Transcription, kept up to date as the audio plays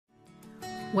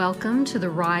Welcome to the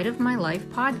Ride of My Life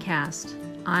podcast.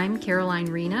 I'm Caroline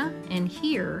Rena, and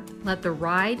here, let the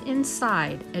ride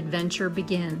inside adventure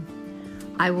begin.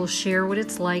 I will share what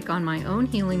it's like on my own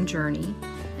healing journey,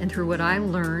 and through what I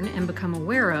learn and become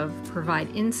aware of,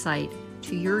 provide insight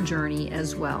to your journey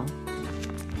as well.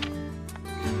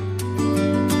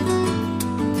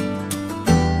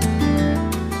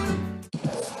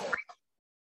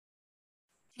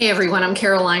 Hey everyone, I'm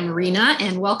Caroline Rena,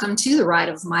 and welcome to the Ride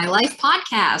of My Life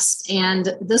podcast.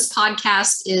 And this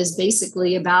podcast is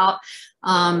basically about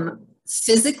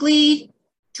physically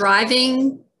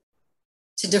driving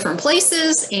to different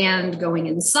places and going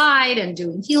inside and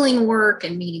doing healing work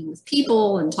and meeting with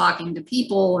people and talking to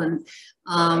people. And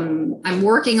I'm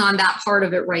working on that part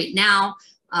of it right now,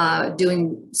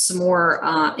 doing some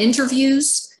more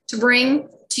interviews to bring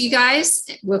to you guys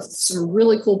with some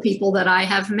really cool people that I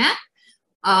have met.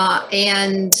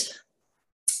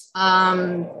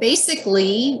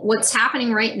 Basically what's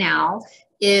happening right now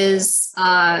is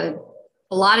a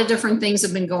lot of different things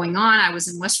have been going on. I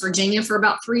was in West Virginia for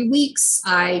about 3 weeks.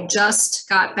 I just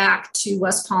got back to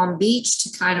West Palm Beach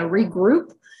to kind of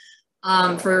regroup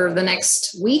for the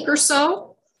next week or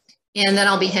so. And then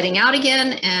I'll be heading out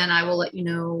again, and I will let you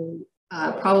know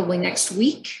probably next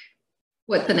week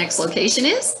what the next location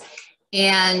is.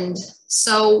 And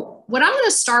so what I'm going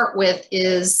to start with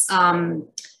is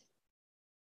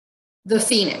the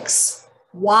Phoenix.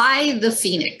 Why the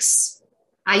Phoenix?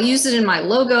 I use it in my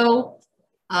logo.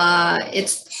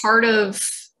 It's part of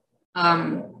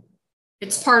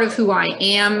who I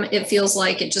am. It feels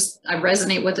like I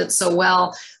resonate with it so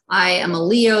well. I am a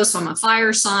Leo, so I'm a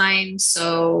fire sign.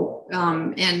 So,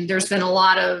 and there's been a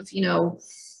lot of,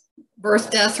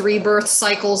 birth, death, rebirth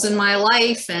cycles in my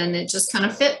life, and it just kind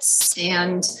of fits.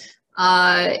 And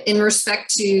in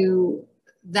respect to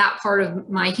that part of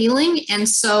my healing. And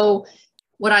so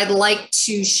what I'd like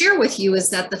to share with you is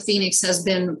that the Phoenix has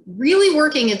been really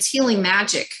working its healing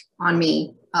magic on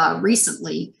me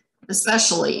recently,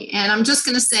 especially. And I'm just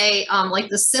going to say, like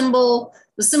the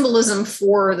symbolism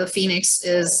for the Phoenix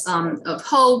is of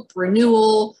hope,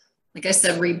 renewal, like I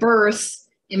said, rebirth,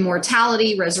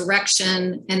 immortality,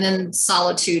 resurrection, and then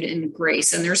solitude and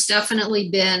grace. And there's definitely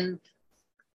been,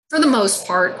 for the most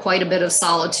part, quite a bit of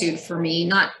solitude for me.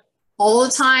 Not all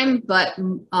the time, but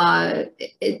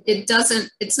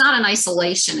it's not an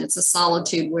isolation. It's a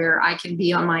solitude where I can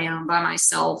be on my own by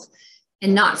myself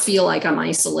and not feel like I'm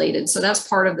isolated. So that's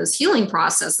part of this healing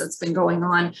process that's been going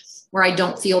on where I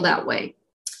don't feel that way.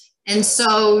 And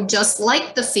so just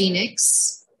like the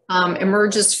Phoenix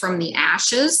emerges from the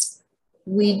ashes,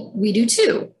 we do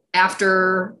too.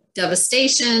 After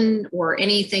devastation or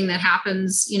anything that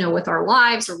happens, with our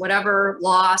lives or whatever,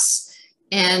 loss.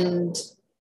 And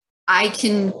I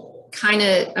can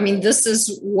this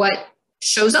is what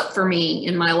shows up for me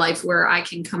in my life, where I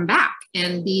can come back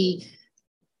and be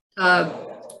a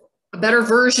better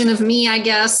version of me, I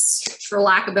guess, for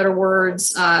lack of better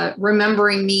words,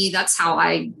 remembering me. That's how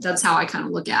I kind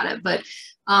of look at it. But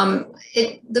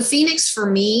the Phoenix for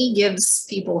me gives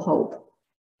people hope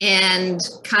and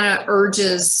kind of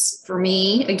urges for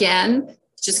me, again,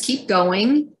 just keep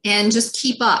going and just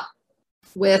keep up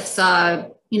with,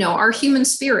 our human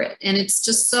spirit. And it's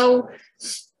just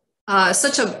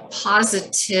such a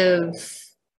positive,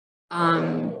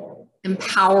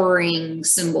 empowering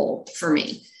symbol for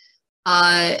me.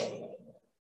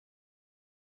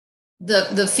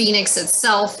 The Phoenix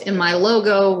itself in my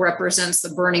logo represents the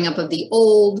burning up of the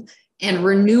old and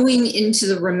renewing into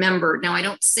the remembered. Now, I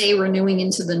don't say renewing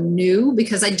into the new,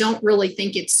 because I don't really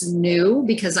think it's new,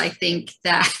 because I think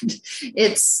that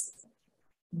it's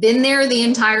been there the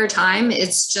entire time.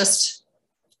 It's just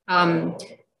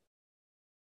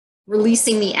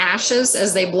releasing the ashes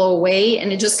as they blow away.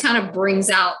 And it just kind of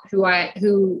brings out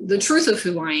the truth of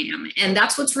who I am. And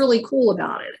that's what's really cool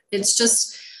about it. It's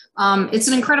just, it's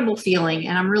an incredible feeling.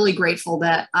 And I'm really grateful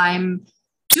that I'm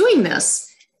doing this.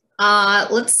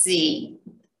 Let's see.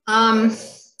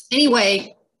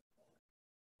 Anyway,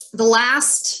 the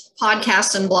last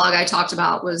podcast and blog I talked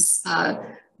about was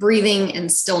breathing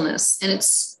and stillness. And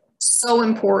it's so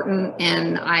important.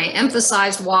 And I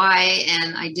emphasized why,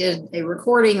 and I did a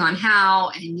recording on how,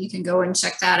 and you can go and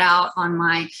check that out on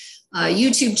my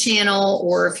YouTube channel,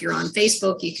 or if you're on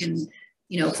Facebook, you can,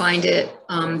 find it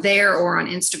there, or on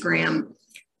Instagram.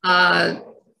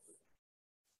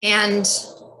 And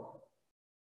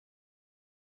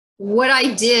what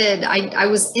I did, I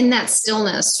was in that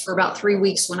stillness for about 3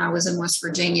 weeks when I was in West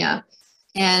Virginia.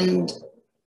 And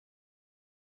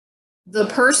the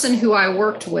person who I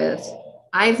worked with,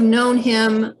 I've known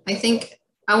him,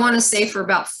 I want to say for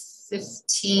about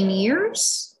 15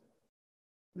 years.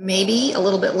 maybe a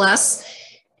little bit less.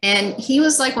 And he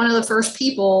was like one of the first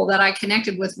people that I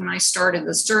connected with when I started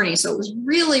this journey. So it was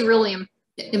really, really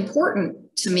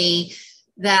important to me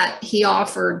that he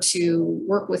offered to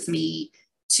work with me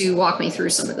to walk me through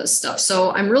some of this stuff.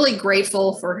 So I'm really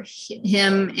grateful for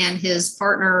him and his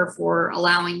partner for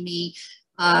allowing me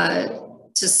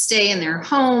to stay in their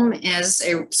home as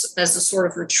a sort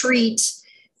of retreat,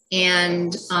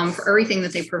 and for everything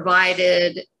that they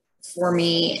provided for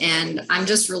me. And I'm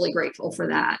just really grateful for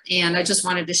that. And I just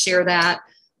wanted to share that.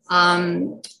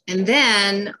 And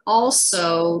then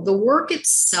also the work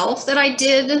itself that I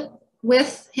did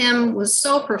with him was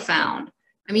so profound.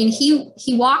 I mean,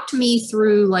 he walked me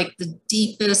through like the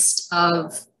deepest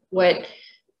of what,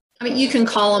 I mean, you can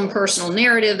call them personal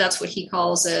narrative. That's what he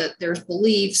calls it. There's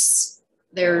beliefs,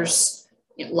 there's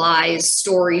lies,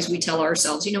 stories we tell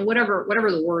ourselves, whatever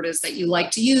the word is that you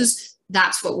like to use,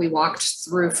 that's what we walked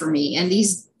through for me. And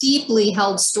these deeply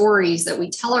held stories that we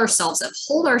tell ourselves that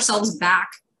hold ourselves back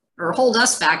or hold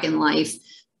us back in life,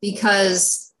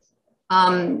 because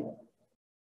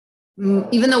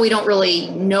even though we don't really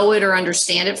know it or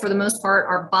understand it for the most part,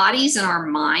 our bodies and our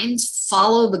minds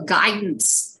follow the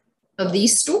guidance of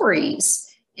these stories.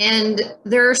 And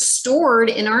they're stored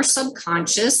in our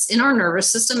subconscious, in our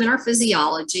nervous system, in our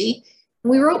physiology.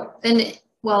 We wrote, and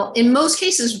well, in most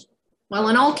cases, well,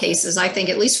 in all cases, I think,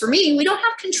 at least for me, we don't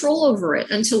have control over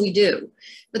it until we do.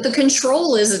 But the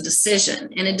control is a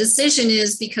decision. And a decision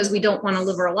is because we don't want to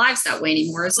live our lives that way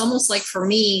anymore. It's almost like for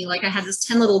me, like I had this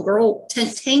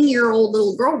 10-year-old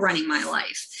little girl running my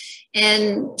life.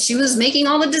 And she was making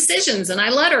all the decisions and I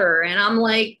let her. And I'm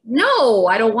like, no,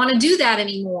 I don't want to do that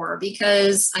anymore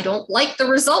because I don't like the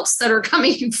results that are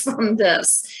coming from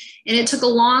this. And it took a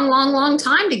long, long, long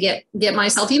time to get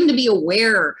myself even to be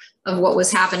aware of what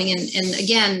was happening. And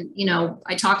again,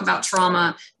 I talk about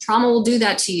trauma. Trauma will do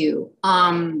that to you.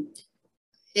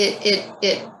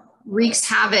 It wreaks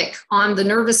havoc on the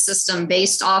nervous system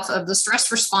based off of the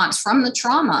stress response from the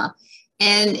trauma.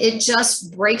 And it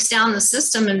just breaks down the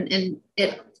system, and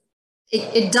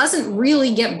it doesn't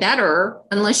really get better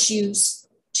unless you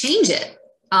change it.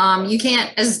 You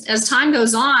can't, as time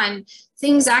goes on,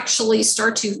 things actually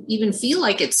start to even feel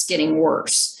like it's getting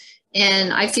worse.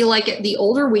 And I feel like the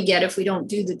older we get, if we don't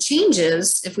do the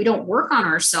changes, if we don't work on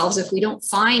ourselves, if we don't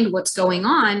find what's going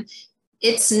on,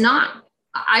 it's not,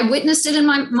 I witnessed it in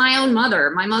my own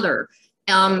mother, my mother.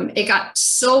 It got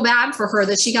so bad for her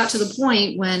that she got to the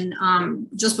point when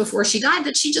just before she died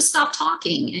that she just stopped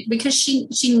talking because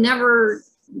she never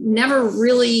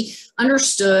really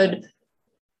understood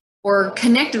or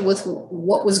connected with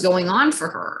what was going on for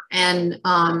her. And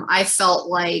I felt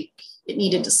like it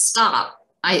needed to stop.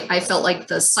 I felt like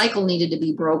the cycle needed to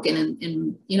be broken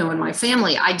in my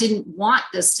family. I didn't want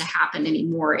this to happen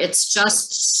anymore. It's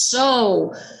just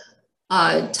so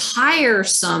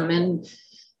tiresome and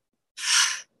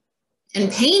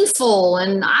painful.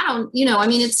 And I don't,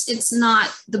 it's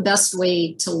not the best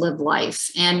way to live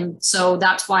life. And so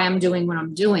that's why I'm doing what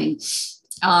I'm doing.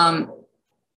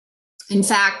 In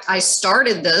fact, I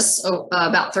started this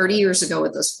about 30 years ago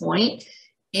at this point,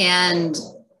 and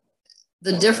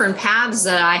the different paths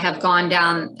that I have gone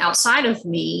down outside of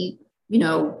me,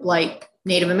 like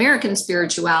Native American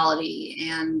spirituality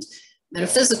and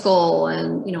metaphysical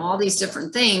and, all these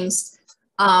different things,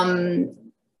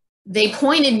 they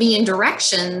pointed me in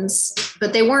directions,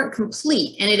 but they weren't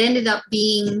complete. And it ended up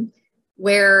being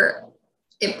where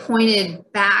it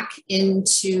pointed back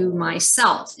into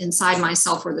myself, inside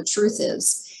myself, where the truth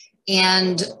is.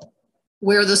 And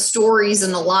where the stories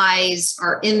and the lies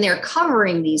are in there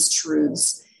covering these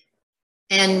truths.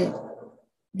 And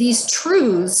these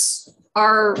truths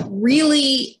are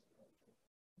really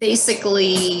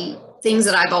basically things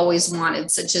that I've always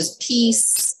wanted, such as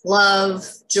peace, love,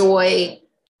 joy,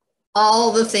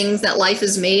 all the things that life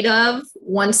is made of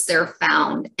once they're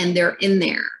found and they're in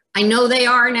there. I know they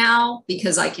are now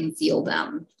because I can feel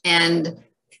them. And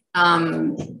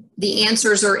the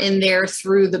answers are in there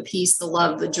through the peace, the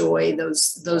love, the joy,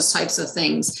 those types of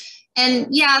things. And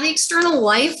yeah, the external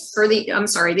life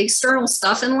the external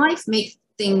stuff in life make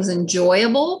things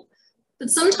enjoyable.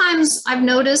 But sometimes I've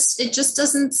noticed it just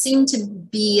doesn't seem to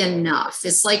be enough.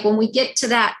 It's like when we get to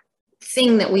that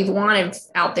thing that we've wanted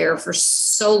out there for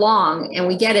so long and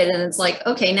we get it and it's like,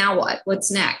 okay, now what?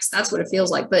 What's next? That's what it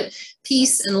feels like. But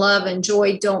peace and love and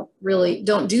joy don't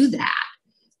do that.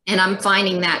 And I'm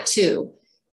finding that too.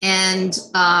 And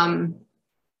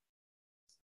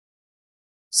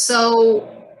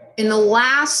so in the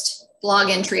last blog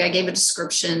entry, I gave a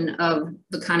description of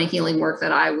the kind of healing work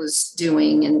that I was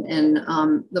doing and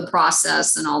the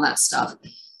process and all that stuff.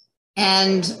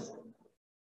 And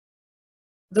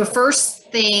the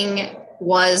first thing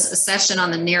was a session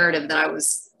on the narrative that I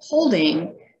was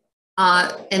holding.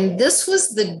 And this was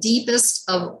the deepest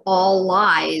of all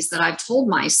lies that I've told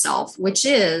myself, which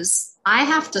is I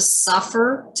have to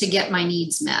suffer to get my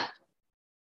needs met.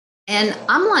 And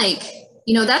I'm like,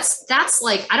 that's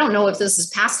like, I don't know if this is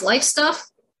past life stuff,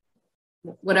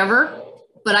 whatever,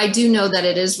 but I do know that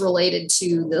it is related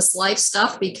to this life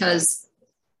stuff, because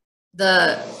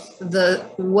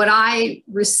what I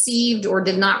received or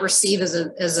did not receive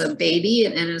as a baby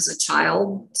and as a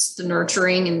child, the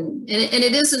nurturing, and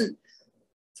it isn't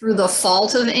through the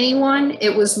fault of anyone.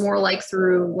 It was more like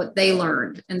through what they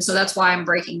learned. And so that's why I'm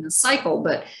breaking the cycle.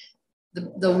 But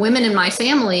the women in my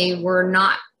family were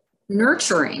not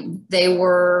nurturing. They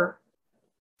were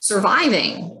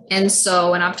surviving. And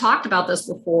I've talked about this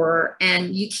before,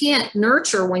 and you can't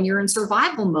nurture when you're in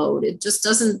survival mode. It just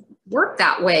doesn't work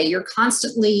that way. You're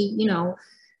constantly,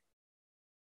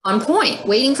 on point,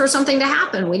 waiting for something to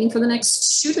happen, waiting for the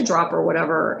next shoe to drop or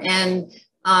whatever. And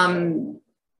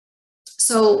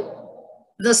so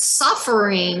the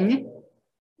suffering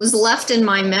was left in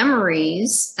my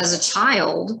memories as a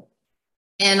child.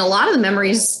 And a lot of the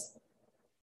memories,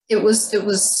 it was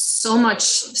so much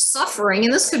suffering.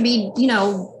 And this could be,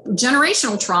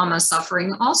 generational trauma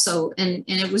suffering also. And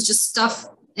it was just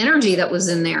energy that was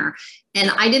in there. And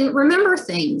I didn't remember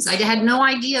things. I had no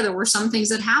idea there were some things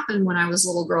that happened when I was a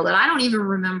little girl that I don't even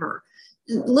remember.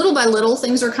 Little by little,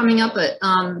 things are coming up, but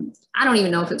I don't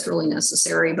even know if it's really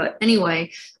necessary. But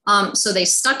anyway, so they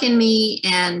stuck in me,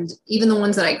 and even the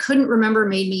ones that I couldn't remember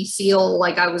made me feel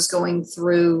like I was going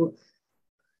through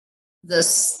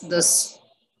this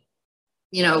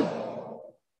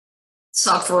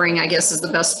suffering, I guess is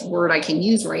the best word I can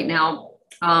use right now,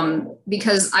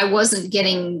 because I wasn't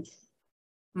getting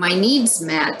my needs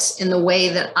met in the way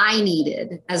that I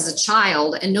needed as a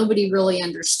child, and nobody really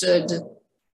understood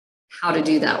how to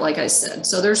do that, like I said.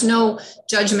 So there's no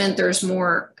judgment, there's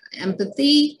more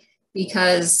empathy,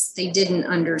 because they didn't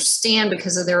understand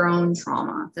because of their own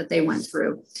trauma that they went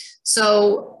through.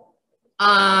 So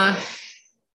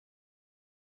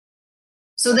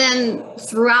then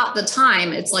throughout the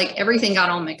time, it's like everything got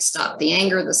all mixed up. The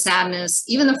anger, the sadness,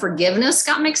 even the forgiveness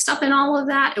got mixed up in all of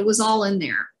that. It was all in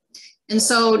there. And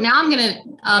so now I'm going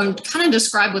to kind of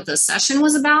describe what the session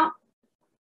was about.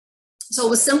 So it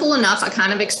was simple enough. I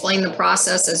kind of explained the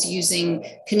process as using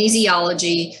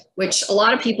kinesiology, which a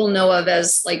lot of people know of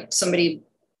as like somebody,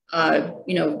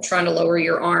 trying to lower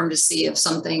your arm to see if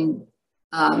something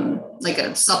like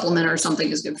a supplement or something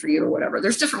is good for you or whatever.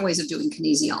 There's different ways of doing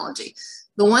kinesiology.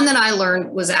 The one that I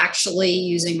learned was actually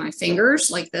using my fingers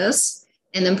like this,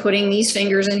 and then putting these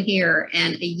fingers in here,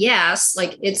 and a yes,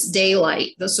 like it's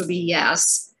daylight. This would be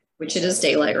yes, which it is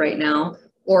daylight right now,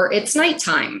 or it's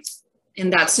nighttime.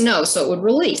 And that's no, so it would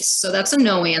release. So that's a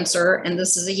no answer, and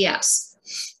this is a yes.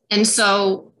 And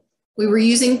so we were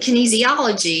using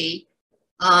kinesiology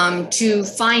to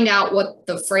find out what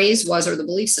the phrase was or the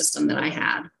belief system that I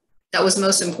had that was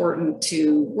most important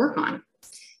to work on.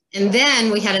 And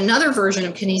then we had another version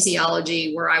of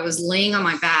kinesiology where I was laying on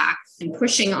my back and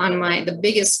pushing on my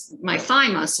thigh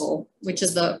muscle, which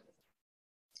is the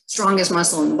strongest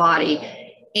muscle in the body,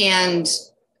 and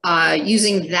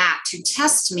using that to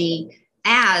test me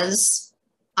as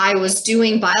I was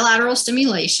doing bilateral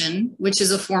stimulation, which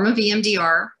is a form of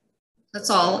EMDR. That's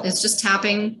all. It's just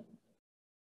tapping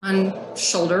on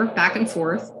shoulder back and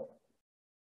forth,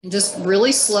 and just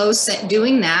really slow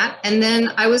doing that. And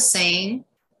then I was saying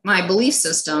my belief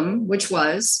system, which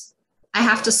was I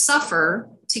have to suffer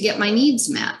to get my needs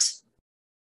met.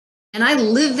 And I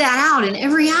lived that out in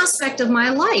every aspect of my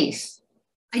life.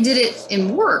 I did it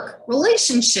in work,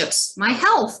 relationships, my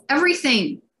health,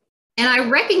 everything. And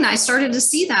I started to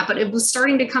see that, but it was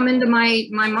starting to come into my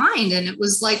mind. And it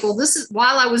was like, well, this is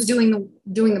while I was doing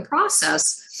the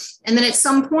process. And then at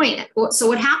some point, so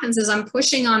what happens is I'm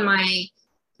pushing on my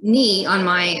knee, on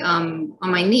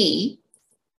my knee,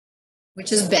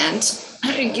 which is bent.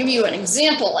 I'm going to give you an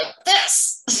example like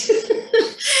this.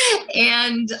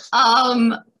 And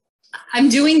I'm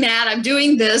doing that, I'm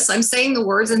doing this, I'm saying the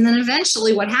words. And then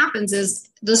eventually what happens is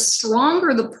the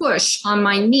stronger the push on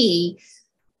my knee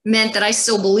meant that I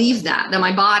still believed that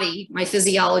my body, my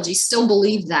physiology still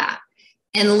believed that.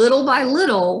 And little by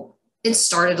little, it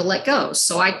started to let go.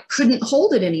 So I couldn't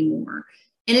hold it anymore.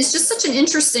 And it's just such an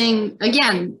interesting,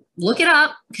 again, look it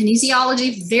up,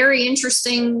 kinesiology, very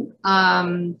interesting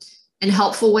and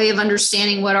helpful way of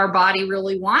understanding what our body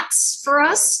really wants for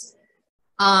us,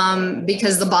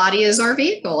 because the body is our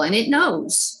vehicle and it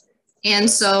knows. And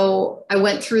so I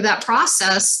went through that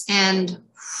process, and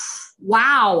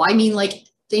wow, I mean, like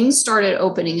things started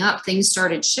opening up, things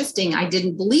started shifting. I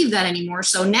didn't believe that anymore.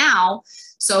 So now,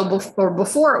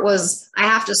 before it was, I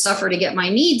have to suffer to get my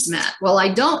needs met. Well,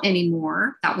 I don't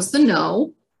anymore. That was the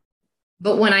no.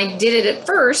 But when I did it at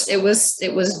first, it was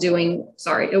doing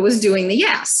the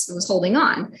yes. It was holding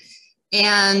on.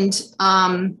 And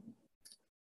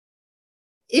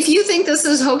if you think this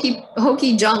is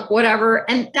hokey junk, whatever,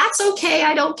 and that's okay.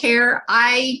 I don't care.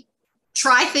 I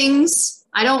try things.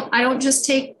 I don't just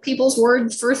take people's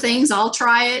word for things. I'll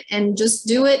try it and just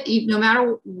do it no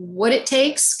matter what it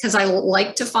takes, because I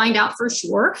like to find out for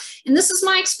sure. And this is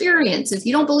my experience. If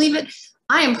you don't believe it,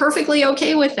 I am perfectly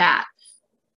okay with that.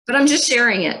 But I'm just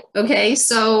sharing it. Okay.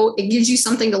 So it gives you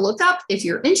something to look up. If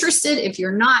you're interested, if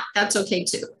you're not, that's okay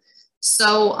too.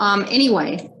 So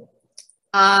anyway,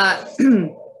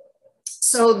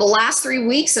 so the last 3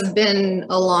 weeks have been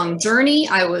a long journey.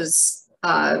 I was,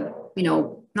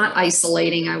 not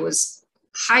isolating. I was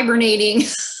hibernating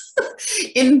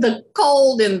in the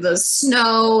cold, in the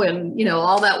snow, and,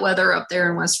 all that weather up there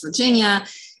in West Virginia,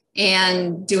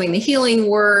 and doing the healing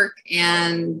work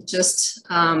and just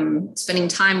spending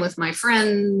time with my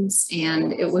friends.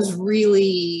 And it was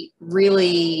really,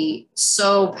 really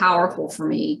so powerful for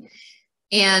me.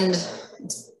 And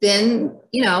it's been,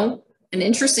 an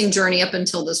interesting journey up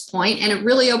until this point. And it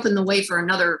really opened the way for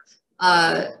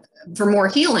for more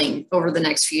healing over the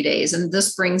next few days. And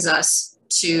this brings us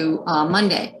to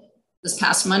this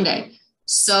past Monday.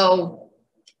 So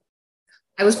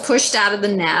I was pushed out of the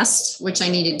nest, which I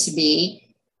needed to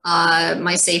be,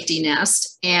 my safety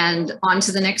nest, and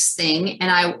onto the next thing.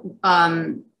 And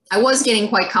I was getting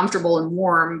quite comfortable and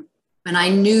warm, and I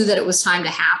knew that it was time to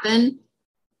happen.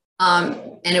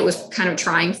 And it was kind of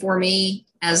trying for me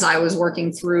as I was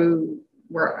working through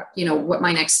what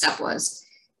my next step was.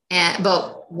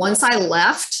 But once I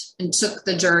left and took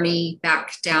the journey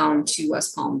back down to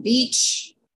West Palm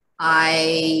Beach,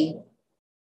 I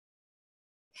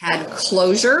had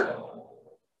closure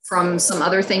from some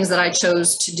other things that I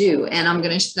chose to do. And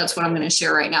that's what I'm going to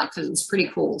share right now, because it was pretty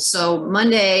cool. So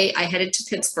Monday, I headed to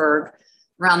Pittsburgh,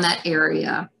 around that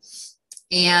area.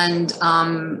 And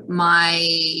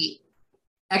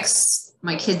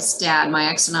my kid's dad,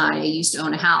 my ex, and I used to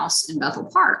own a house in Bethel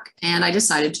Park, and I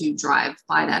decided to drive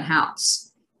by that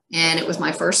house. And it was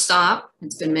my first stop.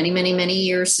 It's been many, many, many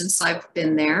years since I've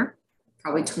been there,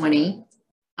 probably 20.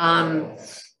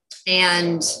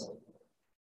 And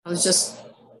I was just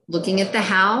looking at the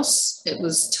house. It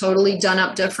was totally done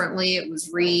up differently. It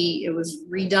was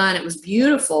redone. It was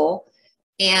beautiful.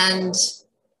 And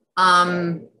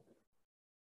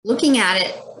looking at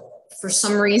it, for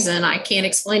some reason, I can't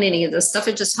explain any of this stuff.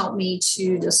 It just helped me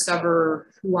to discover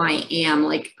who I am.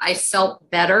 Like, I felt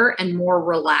better and more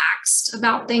relaxed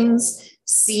about things,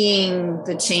 seeing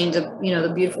the change of,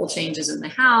 the beautiful changes in the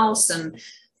house. And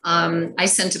I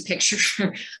sent a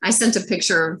picture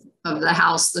of the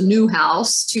house, the new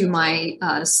house, to my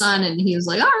son. And he was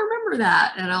like, "Oh, I remember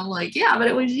that." And I'm like, "Yeah, but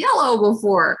it was yellow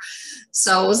before."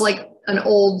 So it was like an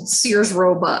old Sears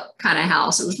Roebuck kind of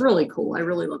house. It was really cool. I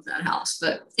really love that house.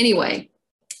 But anyway,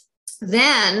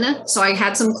 so I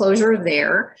had some closure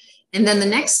there. And then the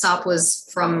next stop was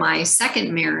from my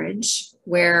second marriage,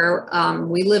 where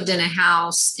we lived in a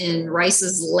house in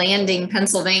Rice's Landing,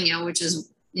 Pennsylvania, which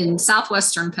is in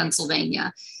southwestern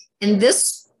Pennsylvania. And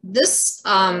this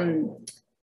one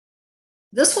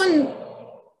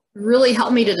really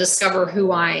helped me to discover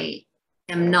who I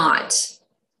am not.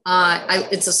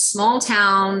 It's a small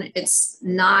town. It's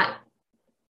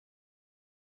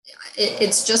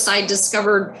just, I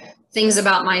discovered things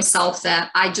about myself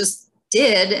that I just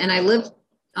did, and I lived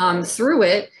through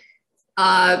it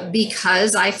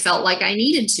because I felt like I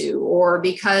needed to, or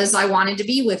because I wanted to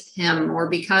be with him, or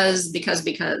because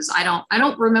I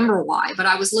don't remember why, but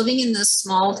I was living in this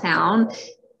small town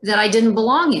that I didn't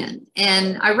belong in,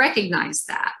 and I recognized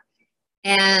that.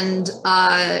 And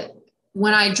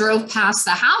when I drove past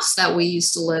the house that we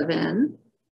used to live in,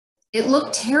 it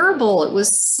looked terrible. It was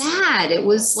sad. It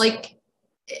was like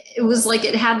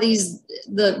it had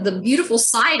the beautiful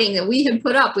siding that we had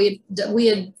put up. We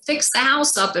had fixed the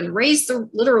house up and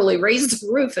literally raised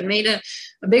the roof and made a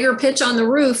bigger pitch on the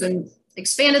roof and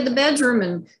expanded the bedroom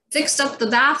and fixed up the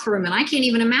bathroom. And I can't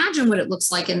even imagine what it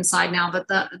looks like inside now. But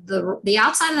the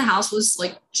outside of the house was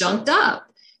like junked up,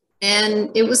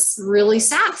 and it was really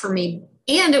sad for me.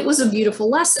 And it was a beautiful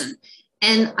lesson.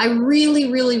 And I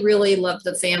really, really, really loved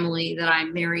the family that I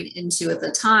married into at the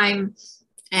time.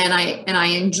 And I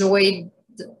enjoyed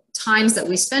the times that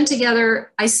we spent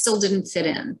together. I still didn't fit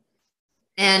in.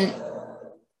 And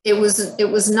it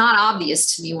was not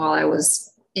obvious to me while I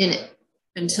was in it.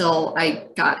 until I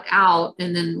got out,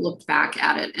 and then looked back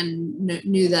at it and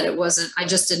knew that it wasn't, I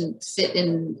just didn't fit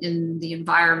in the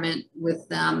environment with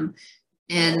them.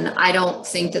 And I don't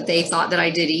think that they thought that I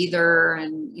did either.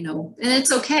 And, you know, and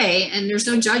it's okay. And there's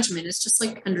no judgment. It's just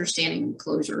like understanding and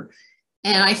closure.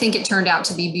 And I think it turned out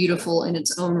to be beautiful in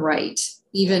its own right,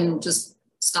 even just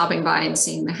stopping by and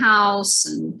seeing the house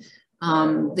and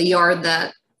the yard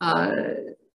that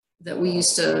we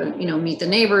used to, you know, meet the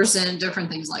neighbors in, different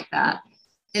things like that.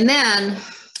 And then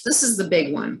this is the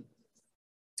big one.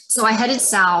 So I headed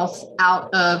south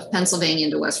out of Pennsylvania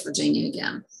into West Virginia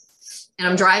again. And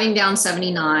I'm driving down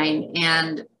 79.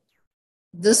 And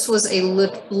this was a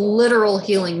literal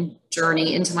healing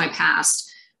journey into my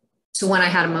past to when I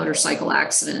had a motorcycle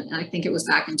accident. And I think it was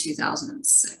back in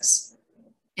 2006.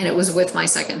 And it was with my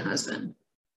second husband.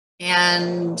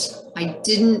 And I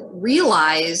didn't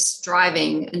realize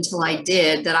driving until I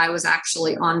did that I was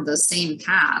actually on the same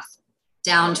path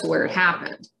down to where it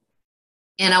happened.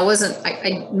 And I wasn't,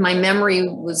 my memory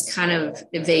was kind of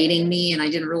evading me, and I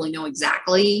didn't really know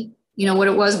exactly, you know, what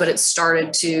it was, but it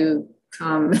started to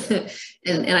come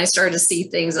and I started to see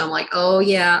things. I'm like, oh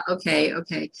yeah, okay.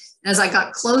 And as I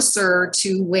got closer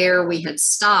to where we had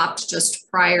stopped just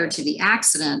prior to the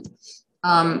accident,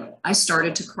 I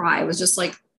started to cry. It was just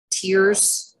like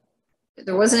tears.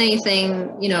 There wasn't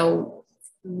anything, you know,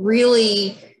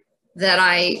 really that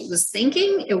I was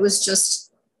thinking. It was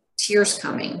just tears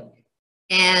coming.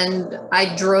 And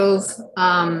I drove,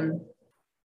 I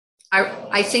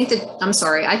think that, I'm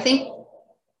sorry, I think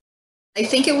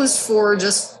it was for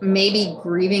just maybe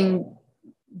grieving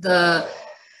the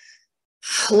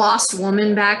lost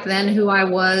woman back then who I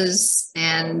was,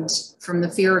 and from the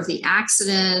fear of the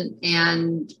accident.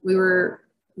 And we were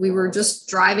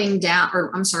just riding down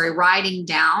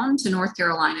to North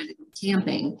Carolina to go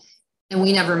camping, and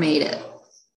we never made it.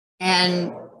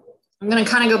 And I'm going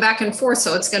to kind of go back and forth.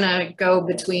 So it's going to go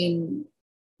between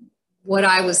what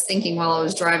I was thinking while I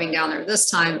was driving down there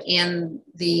this time and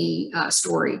the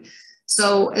story.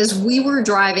 So as we were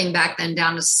driving back then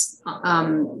down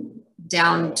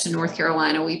to North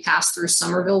Carolina, we passed through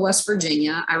Somerville, West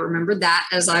Virginia. I remember that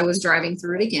as I was driving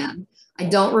through it again. I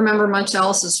don't remember much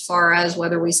else as far as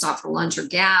whether we stopped for lunch or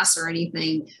gas or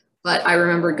anything, but I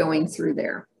remember going through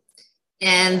there.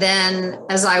 And then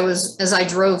as I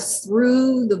drove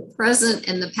through the present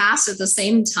and the past at the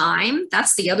same time,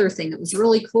 that's the other thing that was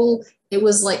really cool. It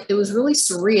was really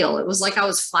surreal. It was like I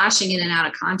was flashing in and out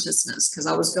of consciousness, because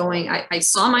I was going, I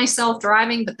saw myself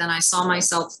driving, but then I saw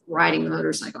myself riding the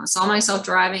motorcycle. I saw myself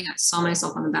driving. I saw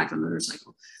myself on the back of the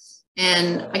motorcycle.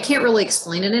 And I can't really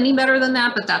explain it any better than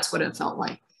that, but that's what it felt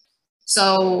like.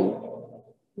 So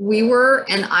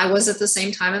I was at the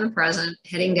same time in the present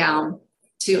heading down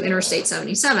to Interstate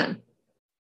 77.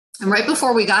 And right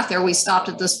before we got there, we stopped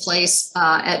at this place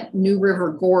at New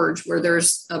River Gorge, where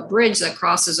there's a bridge that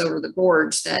crosses over the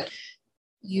gorge that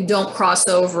you don't cross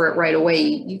over it right away.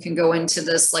 You can go into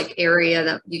this like area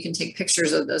that you can take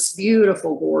pictures of this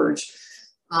beautiful gorge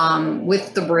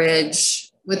with the bridge,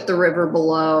 with the river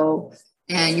below,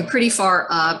 and you're pretty far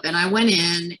up. And I went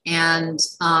in, and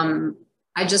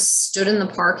I just stood in the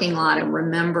parking lot and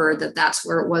remember that that's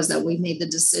where it was that we made the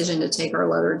decision to take our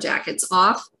leather jackets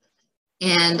off.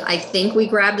 And I think we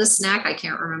grabbed a snack. I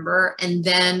can't remember. And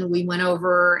then we went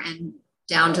over and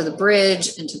down to the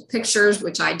bridge and took pictures,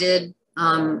 which I did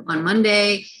on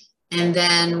Monday. And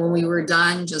then when we were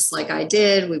done, just like I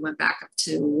did, we went back up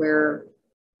to where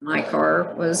my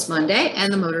car was Monday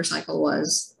and the motorcycle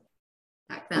was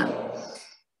back then.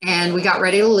 And we got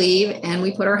ready to leave, and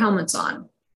we put our helmets on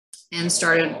and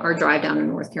started our drive down to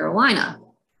North Carolina,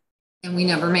 and we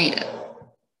never made it.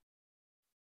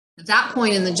 At that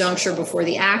point in the juncture before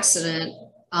the accident,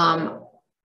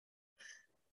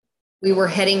 we were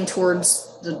heading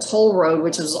towards the toll road,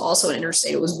 which was also an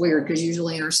interstate. It was weird because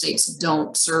usually interstates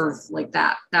don't serve like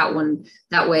that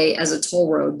way as a toll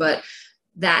road, but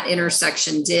that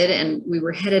intersection did, and we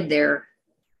were headed there,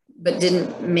 but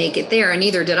didn't make it there, and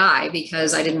neither did I,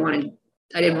 because I didn't want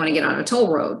to get on a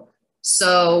toll road.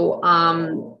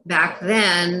 So back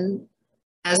then,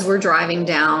 as we're driving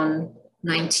down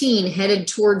 19, headed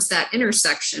towards that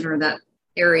intersection or that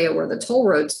area where the toll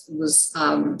road was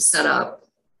set up,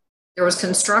 there was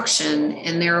construction,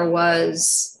 and there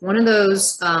was one of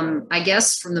those, I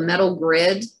guess from the metal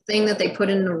grid thing that they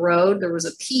put in the road, there was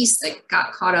a piece that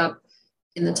got caught up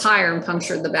in the tire and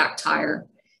punctured the back tire.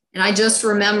 And I just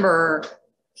remember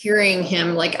hearing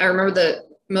him, like, I remember the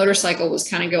motorcycle was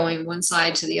kind of going one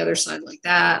side to the other side like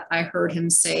that. I heard him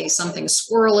say something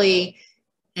squirrely.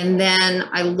 And then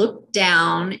I looked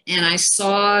down and I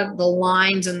saw the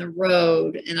lines in the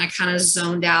road, and I kind of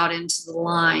zoned out into the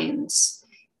lines.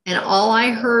 And all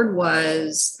I heard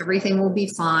was, everything will be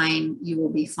fine. You will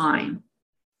be fine.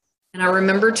 And I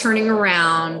remember turning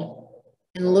around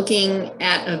and looking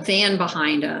at a van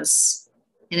behind us.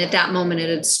 And at that moment, it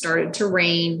had started to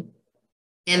rain.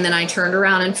 And then I turned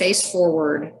around and faced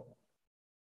forward.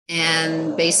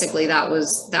 And basically that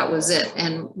was it.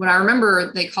 And what I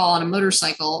remember they call on a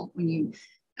motorcycle, when you,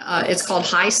 it's called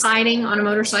high siding on a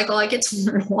motorcycle. I get to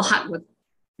learn a lot with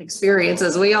experience,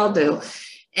 as we all do.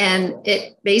 And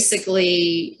it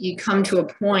basically, you come to a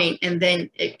point and then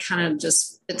it kind of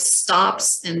just, it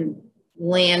stops and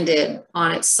landed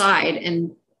on its side.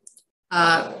 And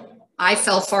I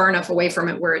fell far enough away from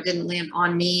it where it didn't land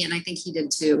on me. And I think he did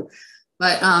too.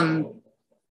 But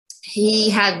he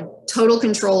had total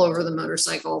control over the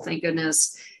motorcycle, thank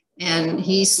goodness. And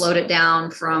he slowed it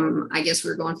down from, I guess we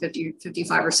were going 50,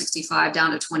 55 or 65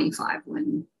 down to 25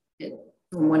 when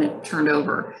it turned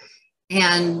over.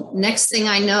 And next thing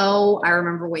I know, I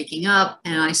remember waking up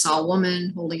and I saw a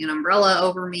woman holding an umbrella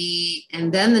over me.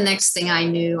 And then the next thing I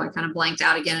knew, I kind of blanked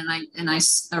out again. And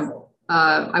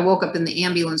I woke up in the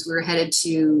ambulance. We were headed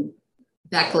to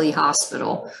Beckley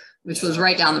Hospital, which was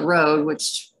right down the road,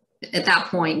 which at that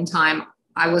point in time,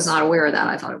 I was not aware of that.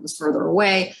 I thought it was further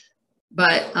away.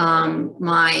 But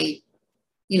when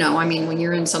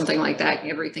you're in something like that,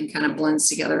 everything kind of blends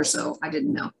together. So I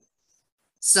didn't know.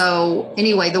 So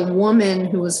anyway, the woman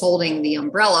who was holding the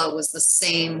umbrella was the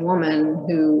same woman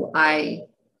who I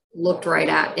looked right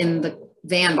at in the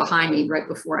van behind me right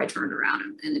before I turned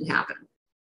around and it happened.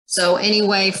 So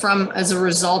anyway, as a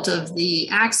result of the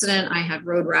accident, I had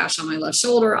road rash on my left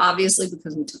shoulder, obviously,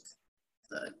 because we took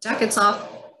the jackets off.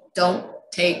 Don't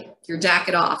take your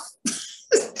jacket off.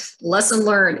 Lesson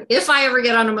learned. If I ever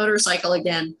get on a motorcycle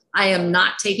again, I am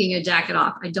not taking a jacket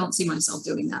off. I don't see myself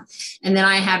doing that. And then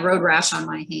I had road rash on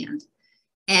my hand.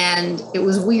 And it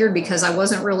was weird because I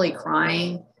wasn't really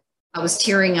crying. I was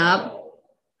tearing up.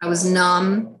 I was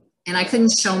numb and I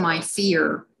couldn't show my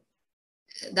fear.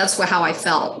 That's how I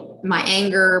felt. My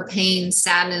anger, pain,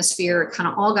 sadness, fear, it kind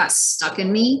of all got stuck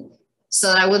in me so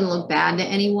that I wouldn't look bad to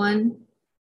anyone,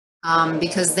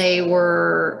 because they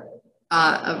were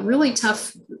a really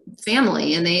tough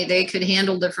family and they could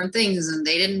handle different things and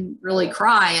they didn't really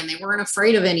cry and they weren't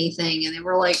afraid of anything. And they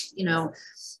were like, and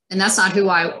that's not who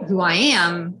I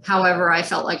am. However, I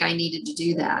felt like I needed to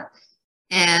do that.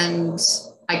 And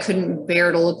I couldn't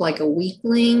bear to look like a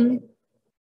weakling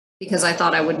because I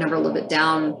thought I would never live it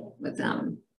down with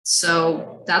them.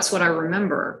 So that's what I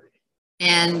remember.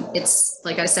 And it's,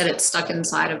 like I said, it's stuck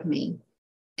inside of me.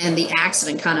 And the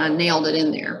accident kind of nailed it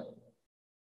in there.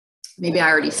 Maybe I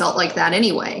already felt like that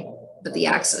anyway, but the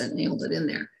accident nailed it in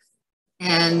there.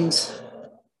 And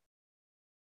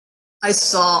I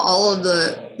saw all of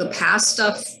the past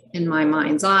stuff in my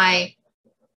mind's eye.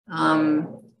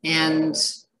 And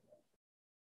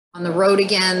on the road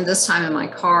again, this time in my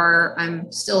car, I'm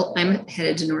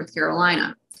headed to North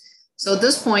Carolina. So at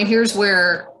this point, here's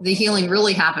where the healing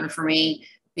really happened for me,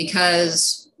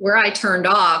 because where I turned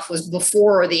off was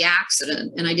before the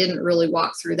accident. And I didn't really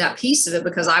walk through that piece of it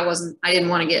because I didn't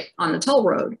want to get on the toll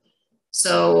road.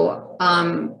 So,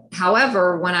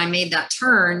 however, when I made that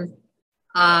turn,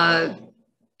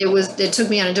 it took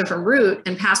me on a different route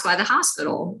and passed by the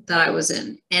hospital that I was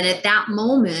in. And at that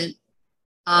moment,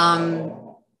 I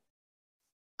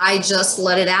just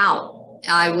let it out.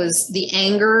 The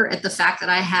anger at the fact that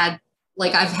I've had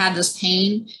this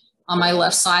pain on my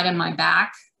left side and my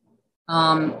back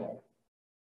for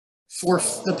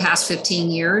the past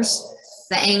 15 years,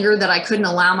 the anger that I couldn't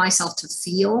allow myself to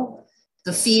feel,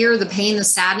 the fear, the pain, the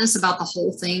sadness about the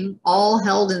whole thing, all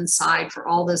held inside for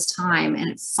all this time. And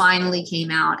it finally came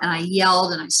out, and I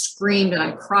yelled and I screamed and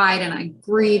I cried and I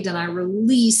grieved and I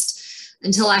released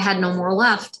until I had no more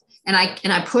left. And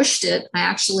I pushed it. I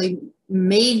actually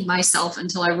made myself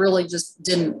until I really just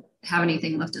didn't have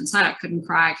anything left inside. I couldn't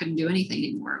cry. I couldn't do anything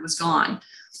anymore. It was gone.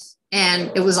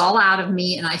 And it was all out of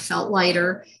me and I felt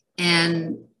lighter.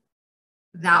 And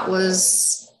that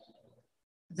was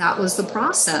the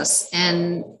process.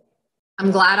 And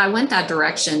I'm glad I went that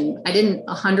direction. I didn't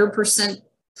 100%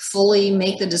 fully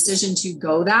make the decision to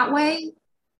go that way.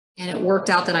 And it worked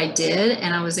out that I did,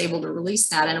 and I was able to release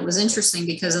that. And it was interesting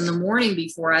because in the morning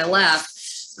before I left,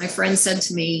 my friend said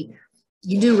to me,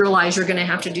 you do realize you're going to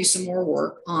have to do some more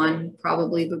work on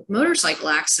probably the motorcycle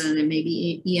accident and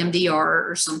maybe EMDR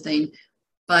or something,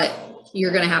 but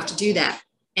you're going to have to do that.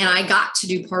 And I got to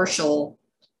do partial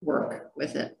work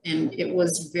with it. And it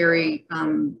was very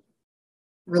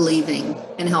relieving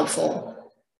and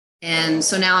helpful. And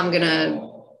so now I'm going to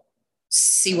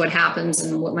see what happens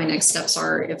and what my next steps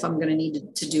are if I'm going to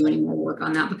need to do any more work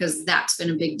on that, because that's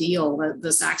been a big deal.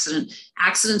 This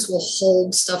accidents will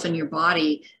hold stuff in your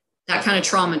body. That kind of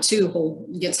trauma too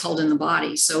gets held in the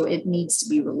body. So it needs to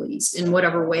be released in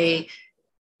whatever way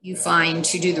you find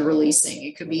to do the releasing.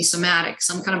 It could be somatic,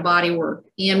 some kind of body work,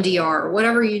 EMDR,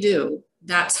 whatever you do,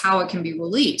 that's how it can be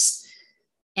released.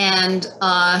 And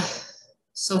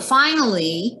so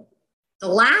finally, the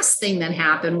last thing that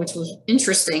happened, which was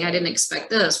interesting, I didn't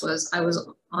expect this, was I was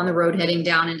on the road heading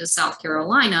down into South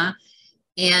Carolina,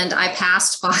 and I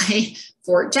passed by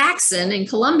Fort Jackson in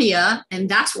Columbia, and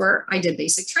that's where I did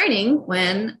basic training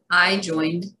when I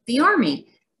joined the Army.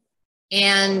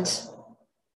 And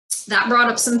that brought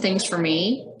up some things for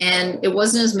me, and it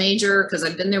wasn't as major because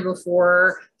I'd been there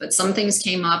before, but some things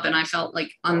came up, and I felt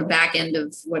like on the back end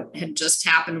of what had just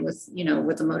happened with,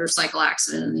 with the motorcycle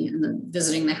accident and the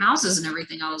visiting the houses and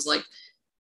everything, I was like,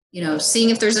 seeing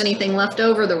if there's anything left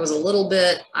over. There was a little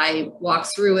bit. I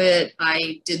walked through it.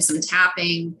 I did some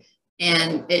tapping,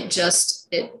 and it just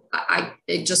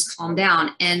calmed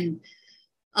down. And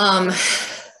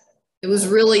it was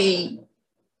really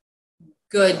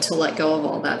good to let go of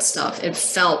all that stuff. It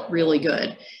felt really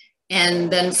good.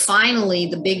 And then finally,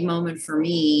 the big moment for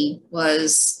me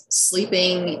was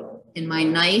sleeping in my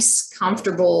nice,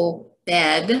 comfortable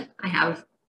bed. I have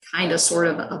kind of sort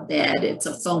of a bed. It's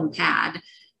a foam pad,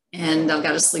 and I've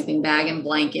got a sleeping bag and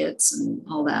blankets and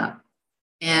all that.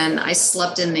 And I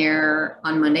slept in there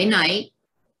on Monday night,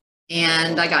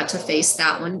 and I got to face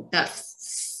that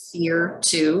fear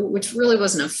too, which really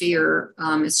wasn't a fear.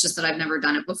 It's just that I've never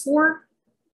done it before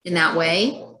in that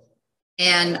way.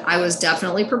 And I was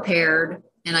definitely prepared,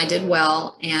 and I did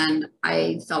well. And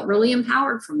I felt really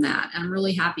empowered from that. I'm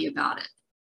really happy about it.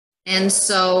 And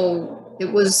so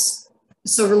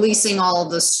releasing all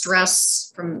of the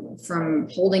stress from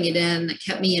holding it in that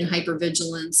kept me in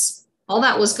hypervigilance, all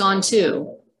that was gone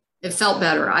too. It felt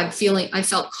better. I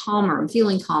felt calmer. I'm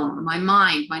feeling calmer. My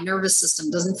mind, my nervous system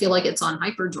doesn't feel like it's on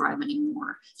hyperdrive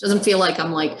anymore. It doesn't feel like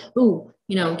I'm like, ooh,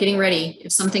 getting ready.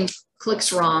 If something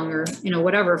clicks wrong or,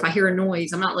 whatever, if I hear a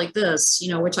noise, I'm not like this,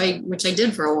 which I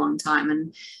did for a long time.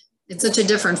 And it's such a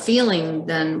different feeling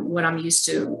than what I'm used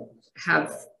to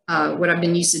what I've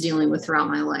been used to dealing with throughout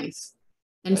my life.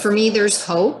 And for me, there's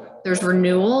hope, there's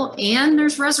renewal, and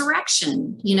there's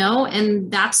resurrection,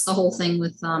 and that's the whole thing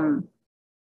with the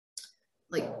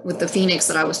Phoenix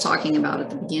that I was talking about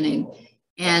at the beginning.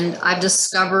 And I've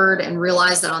discovered and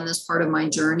realized that on this part of my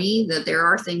journey, that there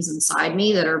are things inside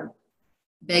me that are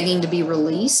begging to be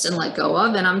released and let go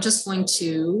of. And I'm just going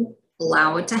to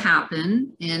allow it to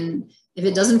happen. And if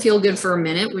it doesn't feel good for a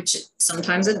minute, which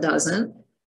sometimes it doesn't,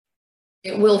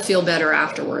 it will feel better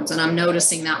afterwards. And I'm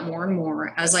noticing that more and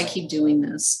more as I keep doing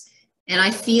this. And I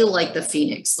feel like the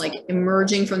Phoenix, like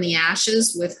emerging from the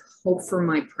ashes with hope for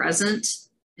my present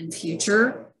and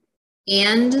future.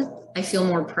 And I feel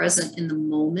more present in the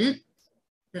moment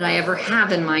that I ever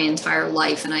have in my entire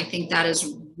life. And I think that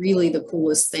is really the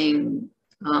coolest thing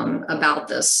about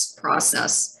this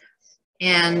process.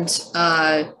 And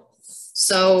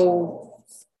so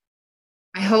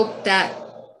I hope that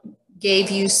gave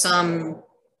you some,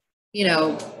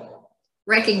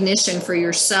 recognition for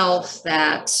yourself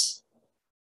that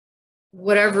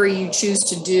whatever you choose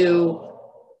to do,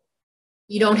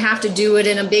 you don't have to do it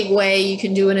in a big way. You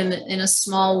can do it in a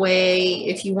small way.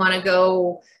 If you want to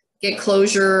go get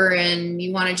closure and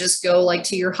you want to just go like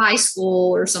to your high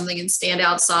school or something and stand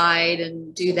outside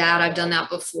and do that. I've done that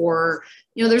before.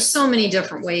 There's so many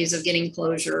different ways of getting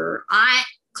closure.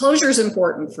 Closure is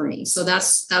important for me. So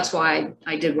that's why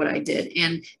I did what I did.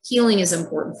 And healing is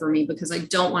important for me because I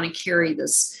don't want to carry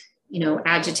this,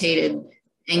 agitated,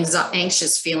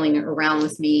 anxious feeling around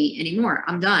with me anymore.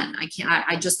 I'm done.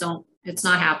 I just don't, it's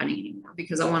not happening anymore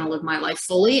because I want to live my life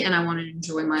fully and I want to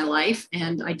enjoy my life.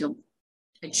 And I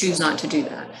choose not to do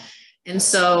that. And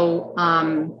so,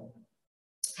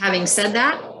 having said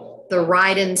that, the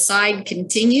ride inside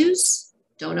continues.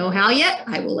 Don't know how yet.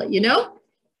 I will let you know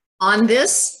on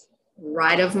this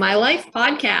Ride of My Life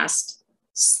podcast.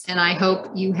 And I hope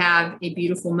you have a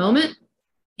beautiful moment,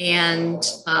 and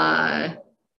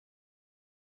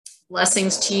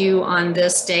blessings to you on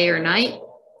this day or night.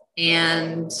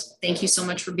 And thank you so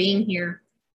much for being here.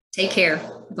 Take care.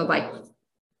 Bye-bye.